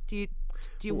redeployed? Do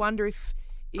you wonder if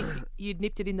you'd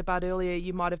nipped it in the bud earlier,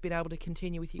 you might have been able to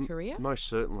continue with your career? Most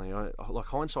certainly. Like,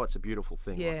 hindsight's a beautiful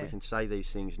thing. Yeah. Like, we can say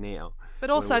these things now. But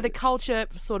also the culture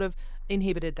sort of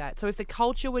inhibited that. So if the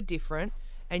culture were different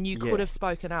and you could have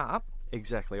spoken up...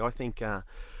 Exactly. I think...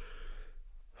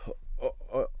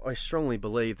 I strongly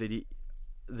believe that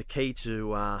the key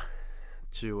to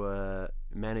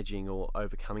managing or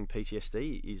overcoming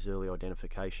PTSD is early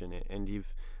identification, and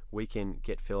if we can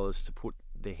get fellas to put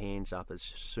their hands up as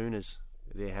soon as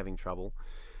they're having trouble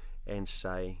and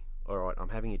say, all right, I'm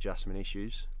having adjustment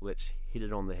issues, let's hit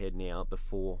it on the head now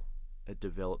before it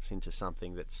develops into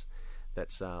something that's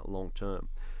long term.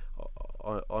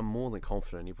 I'm more than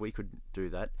confident if we could do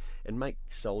that and make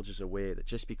soldiers aware that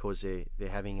just because they're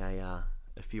having a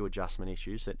few adjustment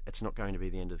issues, that it's not going to be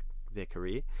the end of their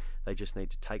career. They just need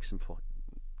to take some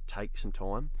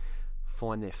time,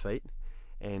 find their feet,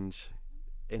 and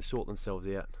sort themselves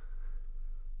out.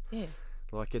 Yeah.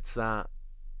 Like, it's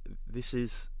this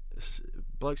is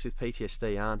blokes with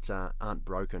PTSD aren't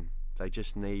broken. They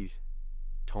just need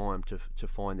time to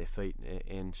find their feet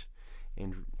and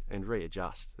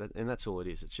readjust. And that's all it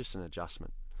is. It's just an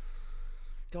adjustment.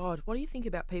 God, what do you think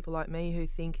about people like me who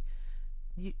think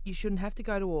you shouldn't have to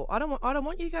go to war? I don't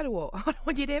want you to go to war. I don't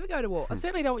want you to ever go to war. I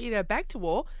certainly don't want you to go back to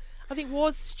war. I think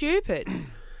war's stupid.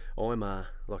 I'm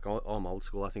old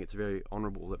school. I think it's very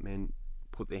honourable that men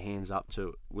put their hands up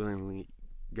to willingly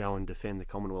go and defend the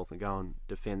Commonwealth and go and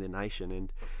defend their nation.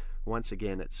 And once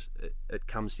again, it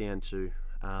comes down to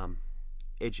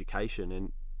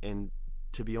education, and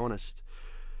to be honest,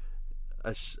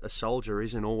 a soldier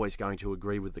isn't always going to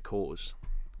agree with the cause.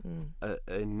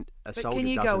 And a soldier can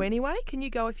you doesn't, go anyway? Can you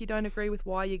go if you don't agree with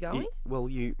why you're going?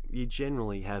 You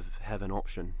generally have an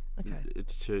option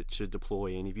to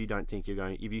deploy, and if you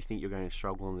think you're going to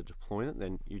struggle on the deployment,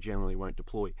 then you generally won't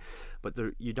deploy. But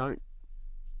you don't.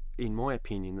 In my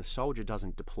opinion, the soldier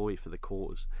doesn't deploy for the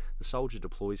cause. The soldier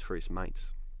deploys for his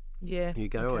mates. Yeah. You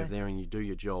go over there and you do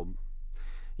your job.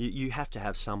 You have to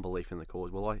have some belief in the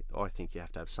cause. Well, I think you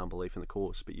have to have some belief in the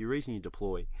cause. But the reason you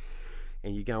deploy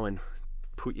and you go and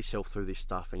put yourself through this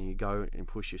stuff and you go and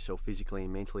push yourself physically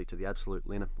and mentally to the absolute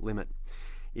limit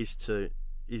is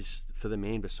for the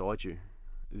man beside you.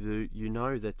 You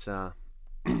know that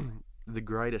the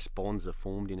greatest bonds are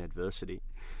formed in adversity.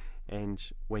 And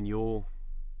when you're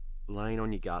laying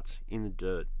on your guts in the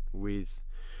dirt with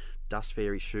dust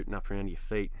fairies shooting up around your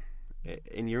feet,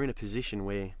 and you're in a position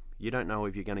where you don't know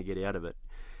if you're going to get out of it,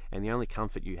 and the only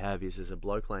comfort you have is there's a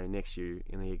bloke laying next to you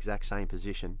in the exact same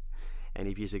position, and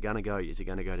if you're going to go, you're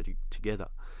going to go together.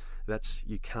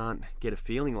 You can't get a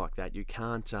feeling like that. You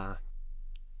can't.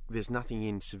 There's nothing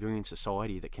in civilian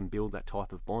society that can build that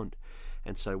type of bond,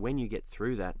 and so when you get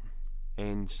through that,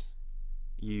 and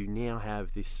you now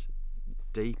have this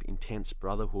deep, intense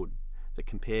brotherhood that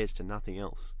compares to nothing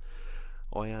else.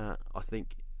 I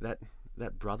think that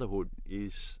brotherhood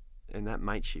is, and that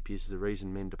mateship is the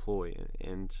reason men deploy,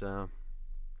 and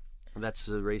that's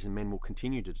the reason men will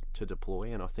continue to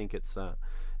deploy. And I think it's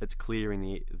clear in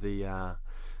the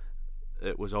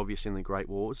it was obvious in the Great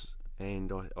Wars,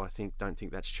 and I don't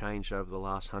think that's changed over the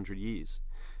last 100 years.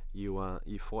 You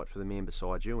fight for the man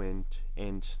beside you,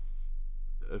 and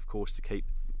of course to keep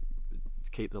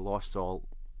the lifestyle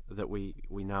that we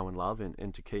know and love,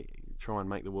 and to try and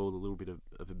make the world a little bit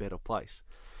of a better place.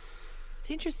 It's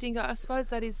interesting. I suppose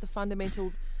that is the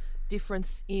fundamental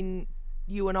difference in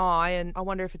you and I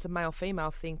wonder if it's a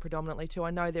male-female thing predominantly too.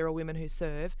 I know there are women who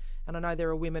serve, and I know there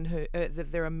are women who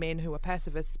there are men who are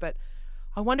pacifists, but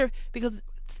I wonder, because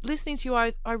listening to you,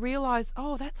 I realise,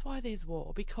 that's why there's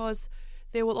war, because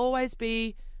there will always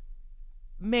be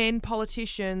men,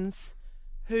 politicians,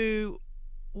 who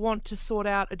want to sort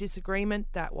out a disagreement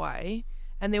that way,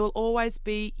 and there will always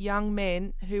be young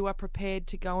men who are prepared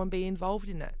to go and be involved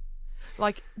in it.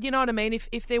 Like, you know what I mean?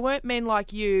 If there weren't men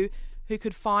like you who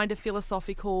could find a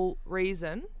philosophical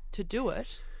reason to do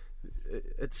it.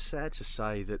 It's sad to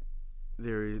say that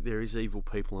there is evil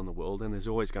people in the world, and there's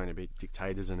always going to be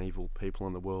dictators and evil people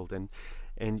in the world.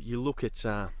 And you look at,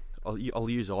 I'll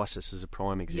use ISIS as a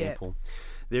prime example.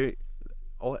 Yeah.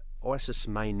 ISIS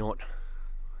may not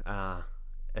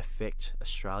affect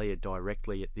Australia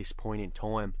directly at this point in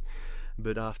time,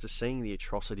 but after seeing the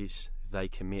atrocities they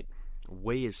commit,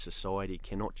 we as society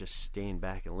cannot just stand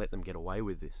back and let them get away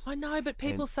with this. I know, but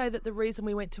people say that the reason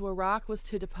we went to Iraq was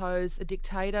to depose a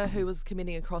dictator who was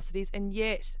committing atrocities, and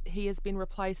yet he has been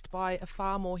replaced by a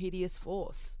far more hideous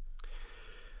force.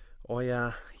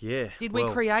 Did we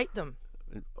create them?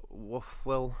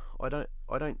 Well, I don't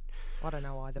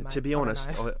know either, mate. To be honest,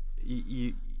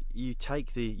 you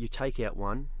take out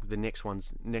one, the next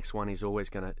one is always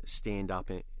going to stand up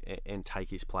and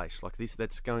take his place. Like this,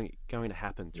 that's going to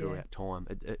happen throughout time.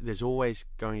 There's always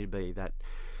going to be that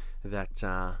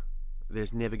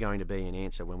there's never going to be an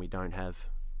answer when we don't have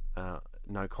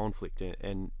no conflict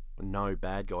and no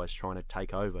bad guys trying to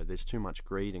take over. There's too much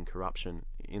greed and corruption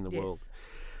in the world.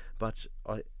 But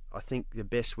I think the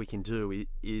best we can do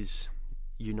is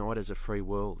unite as a free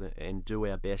world and do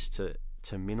our best to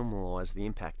minimalise the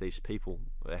impact these people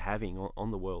are having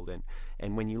on the world.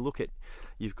 And when you look at,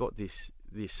 you've got these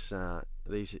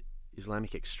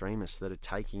Islamic extremists that are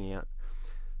taking out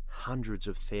hundreds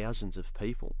of thousands of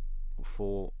people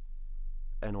for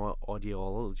an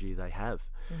ideology they have.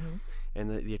 Mm-hmm.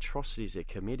 And the atrocities they're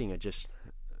committing are just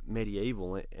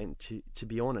medieval. And to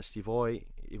be honest, if I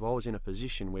was in a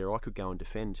position where I could go and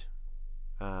defend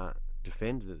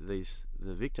the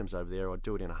victims over there, I'd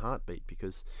do it in a heartbeat,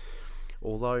 because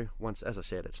although, once, as I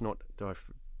said, it's not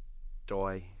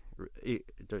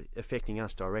affecting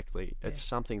us directly, it's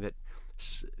something that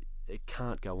it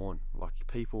can't go on. Like,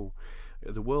 people,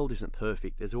 the world isn't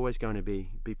perfect. There's always going to be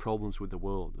problems with the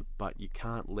world, but you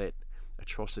can't let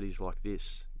atrocities like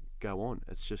this go on.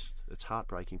 It's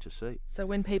heartbreaking to see. So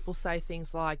when people say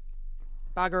things like,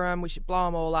 bugger them, we should blow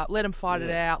them all up, let them fight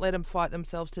it out, let them fight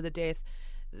themselves to the death,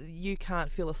 you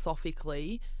can't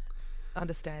philosophically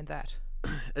understand that.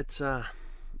 It's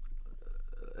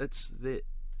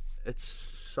it's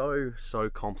so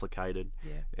complicated,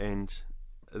 and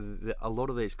a lot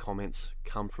of these comments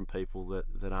come from people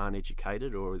that aren't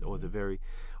educated, or they're very,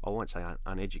 I won't say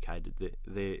uneducated,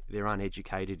 they're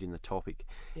uneducated in the topic,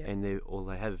 and they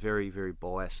have very, very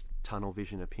biased tunnel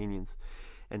vision opinions.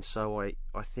 And so I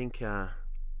think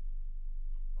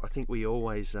we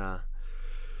always,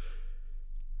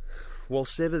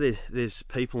 whilst ever there's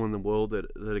people in the world that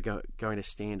are going to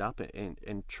stand up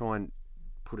and try and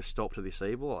put a stop to this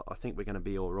evil, I think we're going to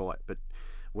be all right. But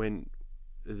when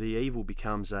the evil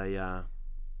becomes a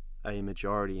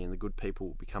majority and the good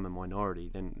people become a minority,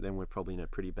 then we're probably in a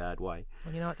pretty bad way.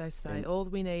 Well, you know what they say, all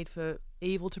we need for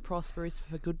evil to prosper is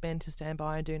for good men to stand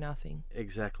by and do nothing.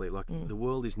 Exactly. Like, the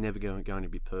world is never going to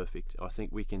be perfect. I think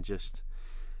we can just,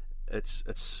 it's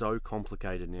so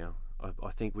complicated now.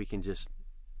 I think we can just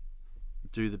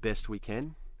do the best we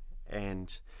can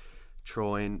and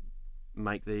try and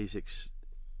make these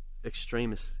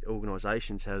extremist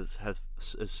organisations have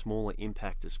as small an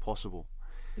impact as possible.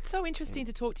 It's so interesting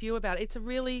to talk to you about. It's a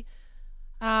really,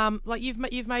 like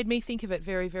you've made me think of it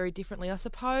very, very differently. I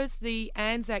suppose the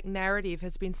Anzac narrative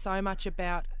has been so much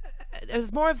about, it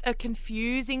was more of a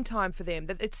confusing time for them.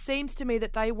 That it seems to me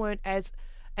that they weren't as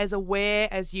aware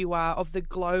as you are of the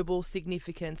global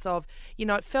significance of,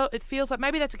 it feels like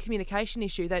maybe that's a communication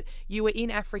issue, that you were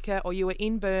in Africa or you were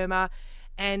in Burma,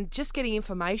 and just getting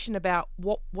information about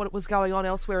what was going on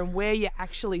elsewhere and where you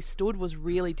actually stood was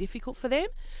really difficult for them.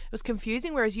 It was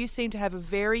confusing, whereas you seem to have a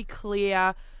very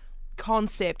clear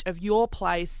concept of your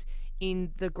place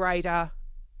in the greater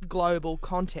global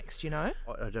context, I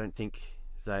don't think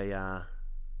they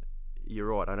you're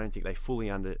right, I don't think they fully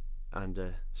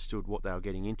understood what they were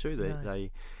getting into.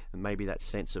 They maybe that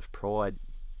sense of pride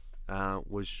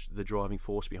was the driving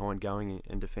force behind going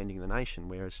and defending the nation,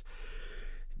 whereas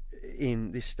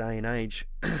in this day and age,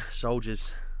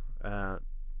 soldiers,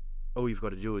 all you've got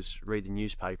to do is read the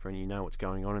newspaper and you know what's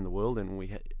going on in the world, and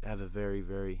we have a very,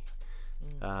 very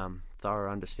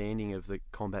thorough understanding of the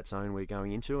combat zone we're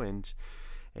going into, and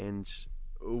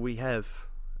we have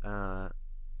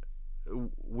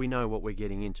we know what we're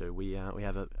getting into. We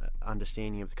have an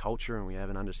understanding of the culture, and we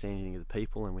have an understanding of the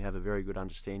people, and we have a very good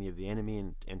understanding of the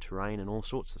enemy and terrain and all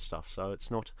sorts of stuff. So it's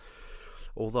not,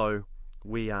 although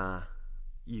we are,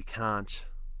 you can't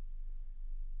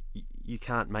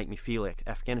make me feel like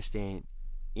Afghanistan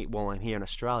while I'm here in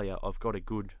Australia. I've got a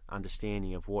good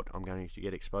understanding of what I'm going to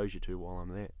get exposure to while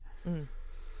I'm there.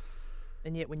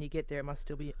 And yet when you get there, it must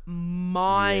still be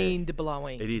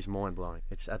mind-blowing. It is mind-blowing.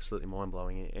 It's absolutely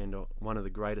mind-blowing. And one of the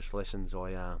greatest lessons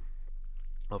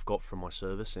I've got from my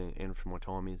service and from my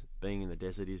time being in the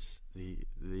desert is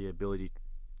the ability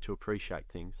to appreciate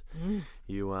things.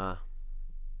 You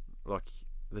like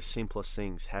the simplest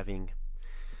things, having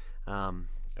a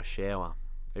shower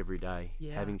every day,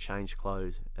 having a change of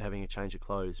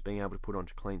clothes, being able to put on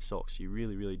clean socks. You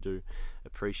really, really do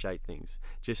appreciate things.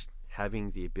 Just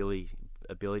having the ability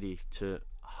to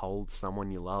hold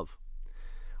someone you love,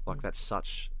 like that's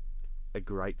such a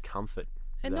great comfort.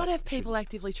 And not have people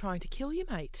actively trying to kill you,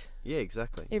 mate. Yeah,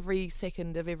 exactly. Every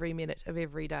second of every minute of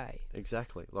every day.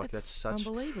 Exactly. Like that's such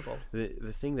unbelievable.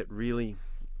 The thing that really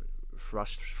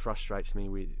frustrates me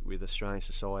with Australian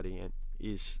society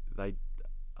is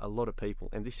a lot of people,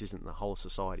 and this isn't the whole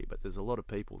society, but there's a lot of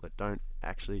people that don't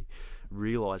actually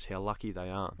realise how lucky they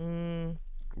are.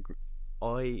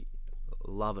 I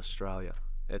love Australia.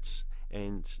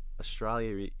 And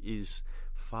Australia is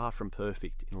far from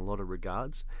perfect in a lot of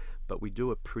regards, but we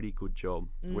do a pretty good job.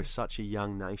 We're such a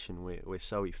young nation. We're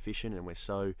so efficient, and we're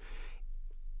so,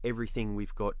 everything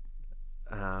we've got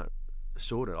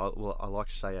sorted. I like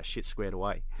to say our shit squared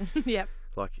away. Yep.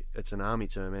 Like it's an army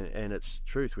term, and it's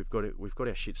truth. We've got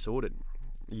our shit sorted.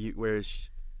 Whereas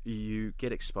you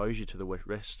get exposure to the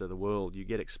rest of the world, you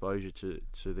get exposure to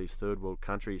these third world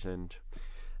countries, and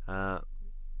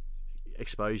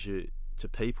exposure to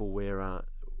people where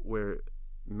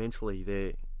mentally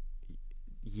they're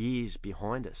years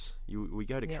behind us. We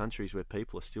go to countries where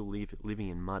people are still living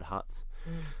in mud huts,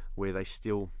 where they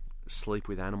still sleep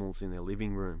with animals in their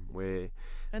living room,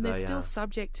 and they're still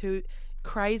subject to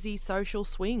crazy social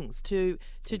swings, to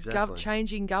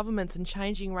changing governments and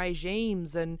changing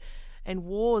regimes and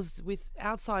wars with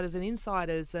outsiders and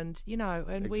insiders, and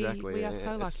we are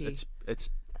so lucky. It's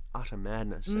utter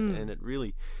madness, and it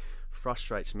really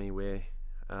frustrates me where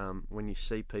when you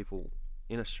see people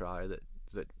in Australia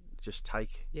that just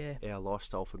take our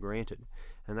lifestyle for granted,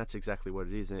 and that's exactly what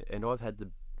it is. And I've had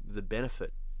the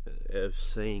benefit of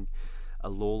seeing a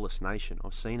lawless nation.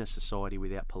 I've seen a society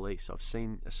without police. I've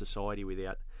seen a society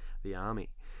without the army,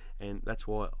 and that's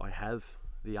why I have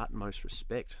the utmost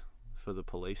respect the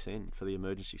police and for the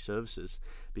emergency services,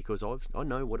 because I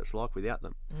know what it's like without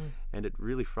them. And it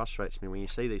really frustrates me when you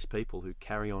see these people who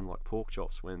carry on like pork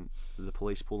chops when the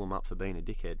police pull them up for being a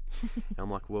dickhead. And I'm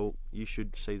like, well, you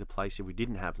should see the place if we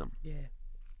didn't have them. Yeah.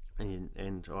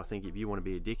 And I think if you want to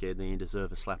be a dickhead, then you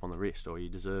deserve a slap on the wrist, or you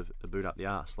deserve a boot up the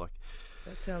arse. Like,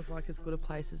 that sounds like as good a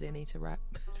place as any to wrap.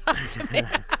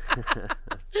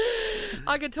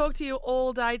 I could talk to you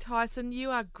all day, Tyson. You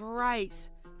are great.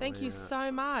 Thank you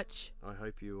so much. I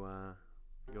hope you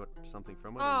got something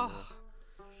from it. Oh,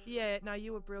 yeah. No,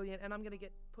 you were brilliant, and I'm going to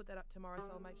put that up tomorrow,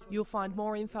 so I'll make sure. You'll find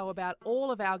more info about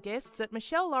all of our guests at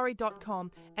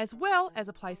michellelaurie.com, as well as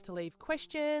a place to leave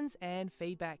questions and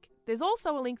feedback. There's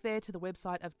also a link there to the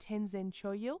website of Tenzin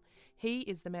Choyil. He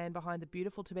is the man behind the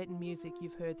beautiful Tibetan music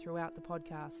you've heard throughout the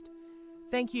podcast.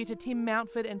 Thank you to Tim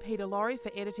Mountford and Peter Laurie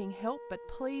for editing help, but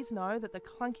please know that the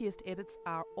clunkiest edits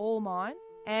are all mine.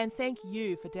 And thank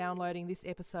you for downloading this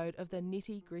episode of the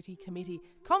Nitty Gritty Committee,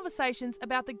 conversations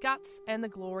about the guts and the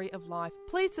glory of life.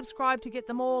 Please subscribe to get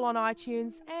them all on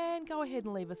iTunes, and go ahead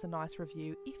and leave us a nice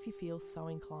review if you feel so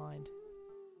inclined.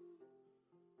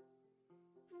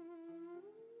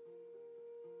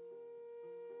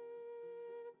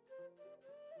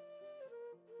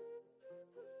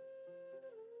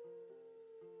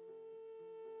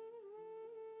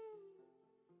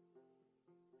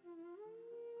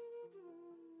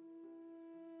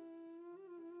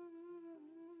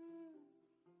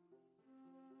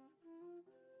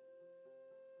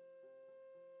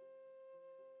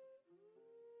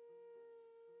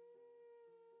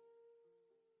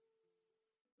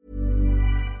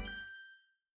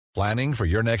 Planning for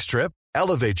your next trip?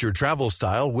 Elevate your travel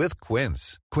style with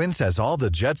Quince. Quince has all the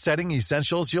jet-setting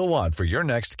essentials you'll want for your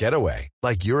next getaway,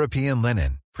 like European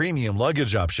linen, premium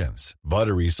luggage options,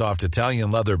 buttery soft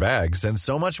Italian leather bags, and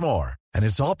so much more. And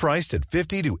it's all priced at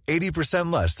 50 to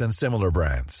 80% less than similar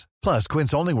brands. Plus,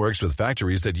 Quince only works with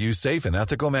factories that use safe and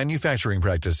ethical manufacturing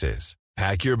practices.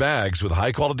 Pack your bags with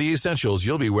high-quality essentials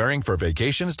you'll be wearing for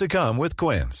vacations to come with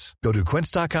Quince. Go to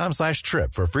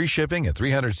quince.com/trip for free shipping and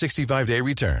 365-day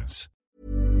returns.